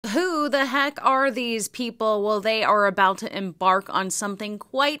who the heck are these people? Well, they are about to embark on something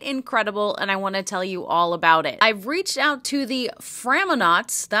quite incredible, and I want to tell you all about it. I've reached out to the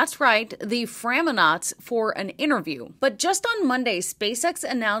Framonauts, that's right, the Framonauts, for an interview. But just on Monday, SpaceX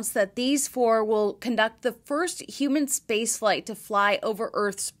announced that these four will conduct the first human spaceflight to fly over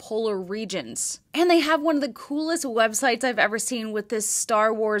Earth's polar regions. And they have one of the coolest websites I've ever seen with this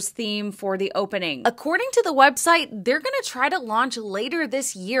Star Wars theme for the opening. According to the website, they're going to try to launch later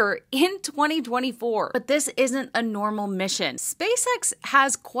this year in 2024. But this isn't a normal mission. SpaceX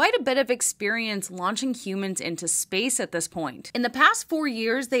has quite a bit of experience launching humans into space at this point. In the past 4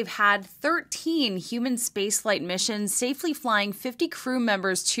 years, they've had 13 human spaceflight missions, safely flying 50 crew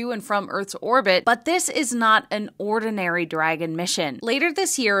members to and from Earth's orbit. But this is not an ordinary Dragon mission. Later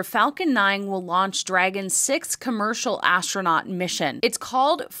this year, Falcon 9 will launch Dragon's 6th commercial astronaut mission. It's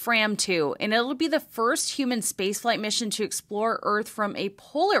called FRAM-2, and it'll be the first human spaceflight mission to explore Earth from a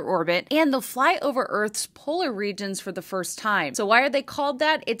polar orbit, and they'll fly over Earth's polar regions for the first time. So why are they called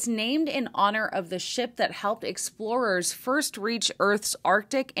that? It's named in honor of the ship that helped explorers first reach Earth's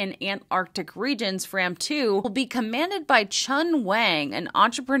Arctic and Antarctic regions. FRAM-2 will be commanded by Chun Wang, an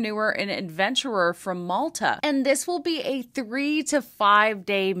entrepreneur and adventurer from Malta. And this will be a 3 to 5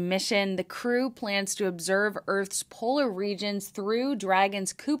 day mission. The crew plans to observe Earth's polar regions through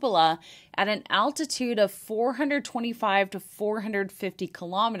Dragon's cupola at an altitude of 425 to 450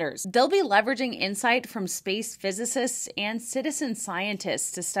 kilometers. They'll be leveraging insight from space physicists and citizen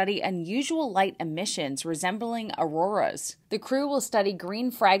scientists to study unusual light emissions resembling auroras. The crew will study green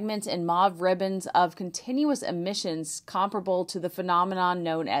fragments and mauve ribbons of continuous emissions comparable to the phenomenon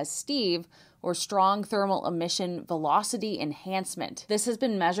known as STEVE, or strong thermal emission velocity enhancement. This has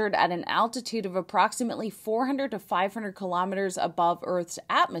been measured at an altitude of approximately 400 to 500 kilometers above Earth's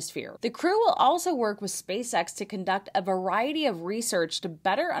atmosphere. The crew will also work with SpaceX to conduct a variety of research to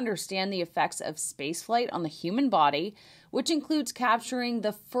better understand the effects of spaceflight on the human body, which includes capturing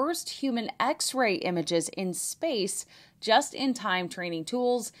the first human X-ray images in space, just-in-time training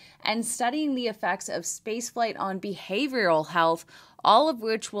tools, and studying the effects of spaceflight on behavioral health, all of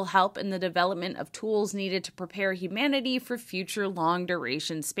which will help in the development of tools needed to prepare humanity for future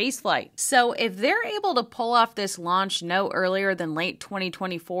long-duration spaceflight. So if they're able to pull off this launch no earlier than late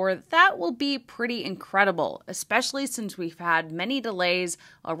 2024, that will be pretty incredible, especially since we've had many delays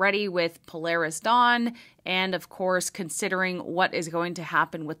already with Polaris Dawn, and of course, considering what is going to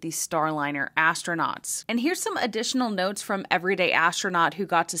happen with these Starliner astronauts. And here's some additional notes from Everyday Astronaut who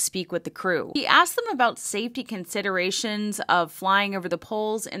got to speak with the crew. He asked them about safety considerations of flying over the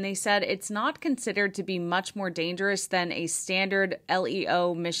poles, and they said it's not considered to be much more dangerous than a standard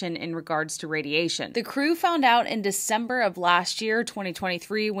LEO mission in regards to radiation. The crew found out in December of last year,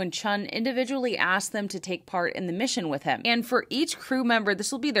 2023, when Chun individually asked them to take part in the mission with him. And for each crew member,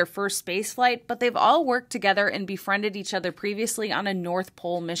 this will be their first space flight, but they've all worked together and befriended each other previously on a North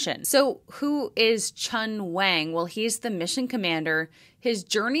Pole mission. So who is Chun Wang? Well, he's the mission commander. His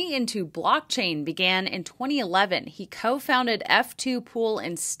journey into blockchain began in 2011. He co-founded F2 Pool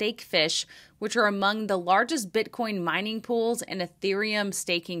and Stakefish, which are among the largest Bitcoin mining pools and Ethereum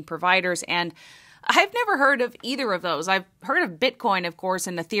staking providers. And I've never heard of either of those. I've heard of Bitcoin, of course,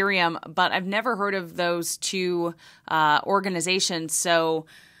 and Ethereum, but I've never heard of those two organizations. So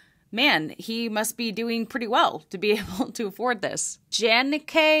man, he must be doing pretty well to be able to afford this.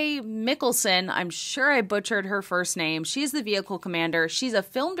 Janneke Mikkelsen, I'm sure I butchered her first name. She's the vehicle commander. She's a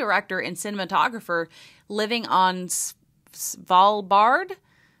film director and cinematographer living on Svalbard,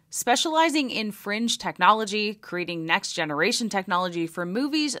 specializing in fringe technology, creating next-generation technology for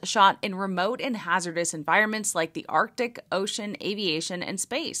movies shot in remote and hazardous environments like the Arctic, ocean, aviation, and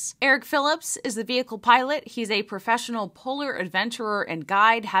space. Eric Phillips is the vehicle pilot. He's a professional polar adventurer and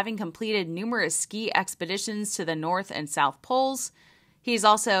guide, having completed numerous ski expeditions to the North and South Poles. He's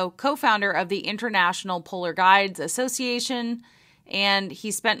also co-founder of the International Polar Guides Association, and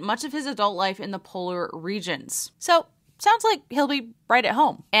he spent much of his adult life in the polar regions. So, sounds like he'll be right at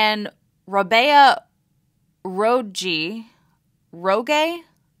home. And Rabea Roge,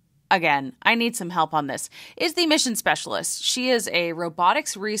 again, I need some help on this, is the mission specialist. She is a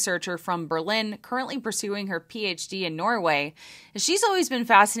robotics researcher from Berlin, currently pursuing her PhD in Norway. And she's always been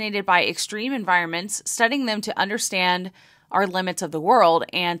fascinated by extreme environments, studying them to understand our limits of the world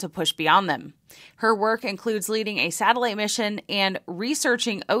and to push beyond them. Her work includes leading a satellite mission and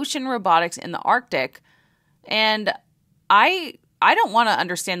researching ocean robotics in the Arctic. And I don't want to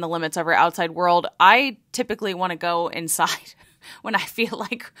understand the limits of our outside world. I typically want to go inside. when I feel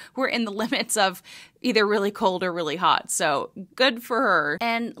like we're in the limits of either really cold or really hot. So good for her.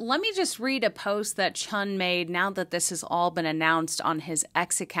 And let me just read a post that Chun made now that this has all been announced on his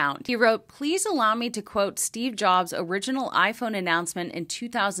X account. He wrote, "Please allow me to quote Steve Jobs' original iPhone announcement in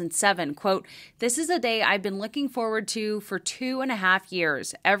 2007, quote, 'This is a day I've been looking forward to for 2.5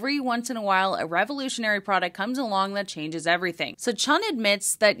 years. Every once in a while, a revolutionary product comes along that changes everything.'" So Chun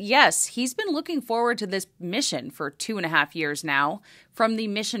admits that yes, he's been looking forward to this mission for 2.5 years now. From the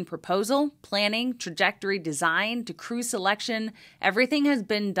mission proposal, planning, trajectory, design, to crew selection, everything has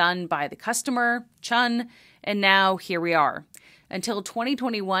been done by the customer, Chun, and now here we are. Until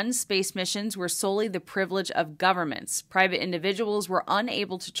 2021, space missions were solely the privilege of governments. Private individuals were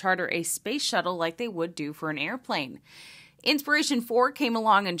unable to charter a space shuttle like they would do for an airplane. Inspiration 4 came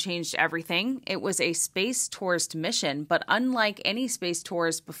along and changed everything. It was a space tourist mission, but unlike any space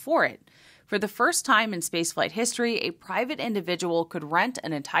tourist before it. For the first time in spaceflight history, a private individual could rent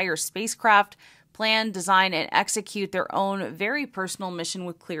an entire spacecraft, plan, design, and execute their own very personal mission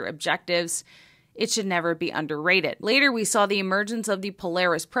with clear objectives. It should never be underrated. Later, we saw the emergence of the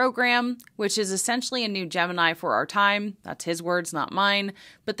Polaris program, which is essentially a new Gemini for our time. That's his words, not mine.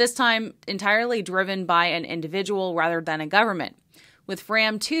 But this time, entirely driven by an individual rather than a government. With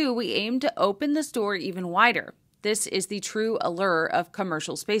Fram 2, we aim to open this door even wider. This is the true allure of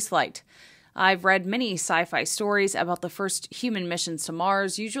commercial spaceflight. I've read many sci-fi stories about the first human missions to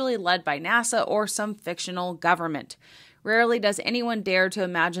Mars, usually led by NASA or some fictional government. Rarely does anyone dare to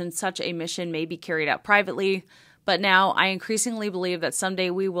imagine such a mission may be carried out privately, but now I increasingly believe that someday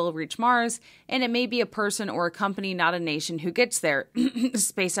we will reach Mars, and it may be a person or a company, not a nation, who gets there.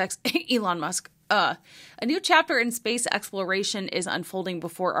 SpaceX, Elon Musk. A new chapter in space exploration is unfolding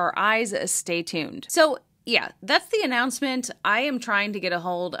before our eyes. Stay tuned. So, yeah, that's the announcement. I am trying to get a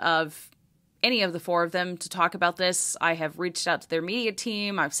hold of any of the 4 of them to talk about this. I have reached out to their media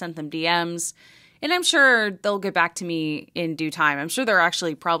team. I've sent them DMs. And I'm sure they'll get back to me in due time. I'm sure they're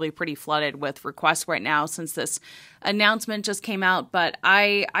actually probably pretty flooded with requests right now since this announcement just came out. But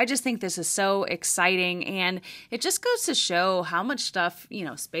I just think this is so exciting. And it just goes to show how much stuff,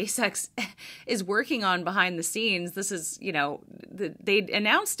 SpaceX is working on behind the scenes. This is, they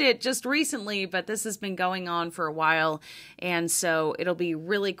announced it just recently, but this has been going on for a while. And so it'll be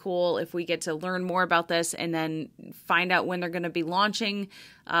really cool if we get to learn more about this and then find out when they're going to be launching.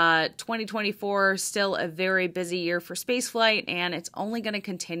 2024, still a very busy year for spaceflight, and it's only going to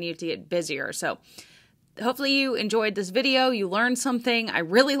continue to get busier. So hopefully you enjoyed this video. You learned something. I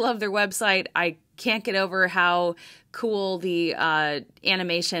really love their website. I can't get over how cool the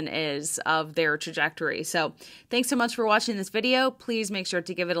animation is of their trajectory. So thanks so much for watching this video. Please make sure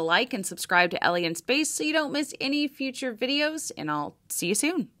to give it a like and subscribe to Ellie in Space so you don't miss any future videos, and I'll see you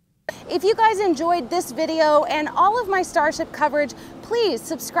soon. If you guys enjoyed this video and all of my Starship coverage, please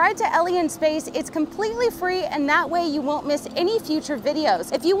subscribe to Ellie in Space. It's completely free, and that way you won't miss any future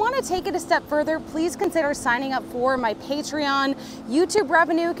videos. If you want to take it a step further, please consider signing up for my Patreon. YouTube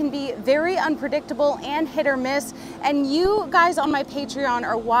revenue can be very unpredictable and hit or miss, and you guys on my Patreon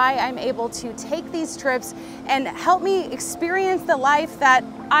are why I'm able to take these trips and help me experience the life that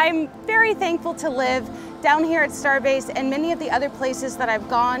I'm very thankful to live down here at Starbase and many of the other places that I've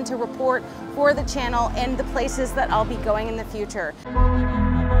gone to report for the channel and the places that I'll be going in the future.